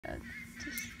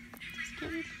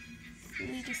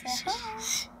Pinkie said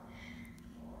hi.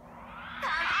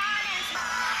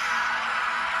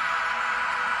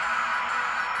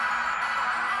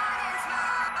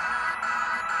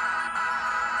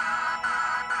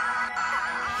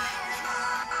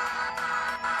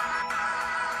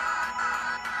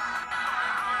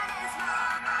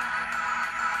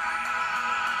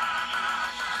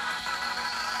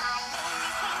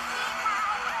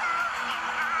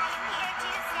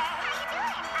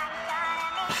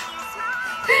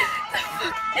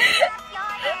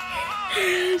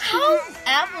 How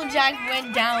Applejack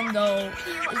went down though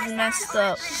is messed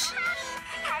up.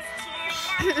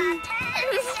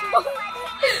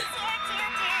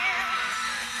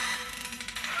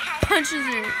 Punches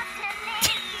her.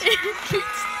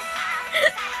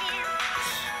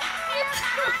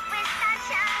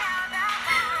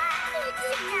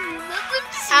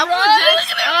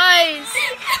 Applejack's eyes.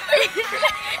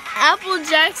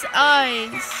 Applejack's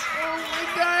eyes. Oh my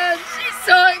god, she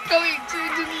saw it coming too.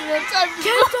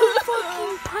 Just don't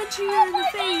fucking punching her in the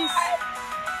face.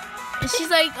 And she's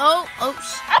like, oh.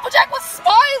 Applejack was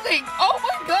smiling. Oh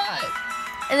my god.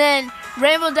 And then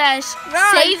Rainbow Dash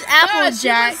saves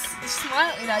Applejack.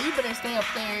 Smiling. Now you better stay up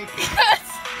there.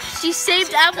 She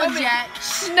saved Applejack.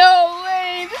 No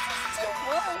way.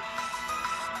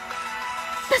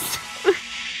 This is too much.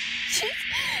 She's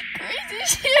crazy.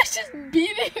 She was just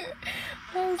beating her.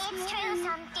 It's true,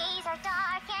 some days are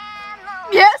dark and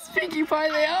lonely. Yes, Pinkie Pie,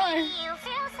 they are. You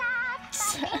feel sad,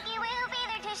 but Pinkie will be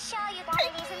there to show you that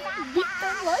it isn't that Beat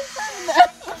bad. the life out of that.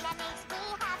 And that makes me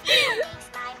happy, that makes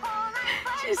my whole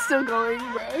life She's still going,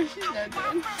 bro. She's not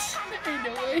done. Ain't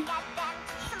no way.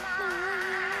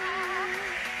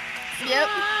 Yep.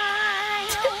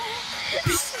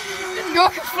 This girl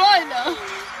can fly now.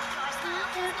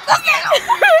 Look at her.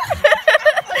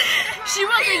 She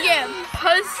about to get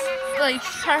like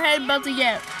her head about to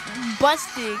get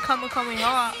busted coming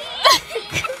off.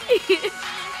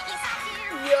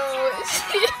 Yo,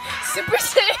 Super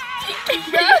Saiyan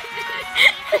Pinkie, bro.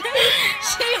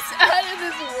 She's out of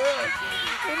this world.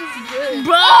 That is good.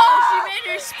 Bro, she made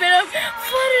her spit up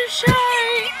Fluttershy.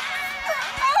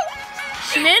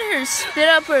 She made her spit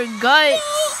up her guts.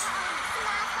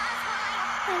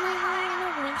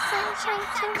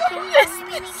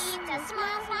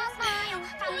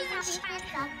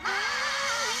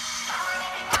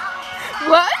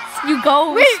 What? You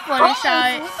go, Fluttershy.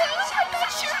 I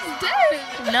thought she was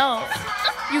dead. No.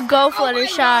 You go,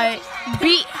 Fluttershy.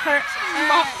 Beat her.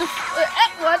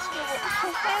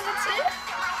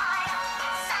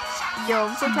 Yo,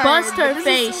 I'm so tired. Bust her This is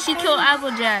face. so She funny. killed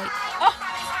Applejack.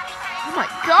 Oh my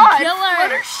god. Kill her.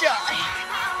 Fluttershy.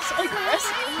 So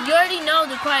aggressive. You already know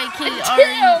the Quiet Kid is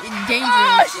already Oh,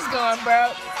 dangerous. she's gone,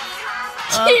 bro.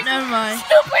 Oh, never mind.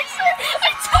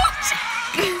 I told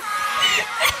you.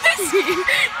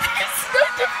 There's no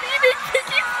defeating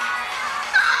Pinkie.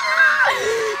 No.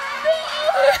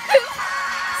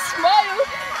 Smile.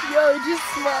 Yo, just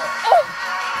smile. Oh.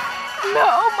 No,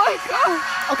 oh my god.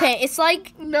 Okay, it's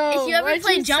like No. if you ever why'd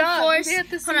play you Jump stop? Force, We have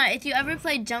to see- hold on. If you ever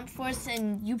play Jump Force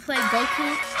and you play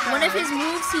Goku, one of his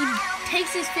moves, he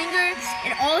takes his finger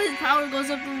and all his power goes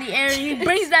up in the air and he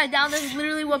brings that down. That's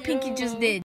literally what Pinkie just did.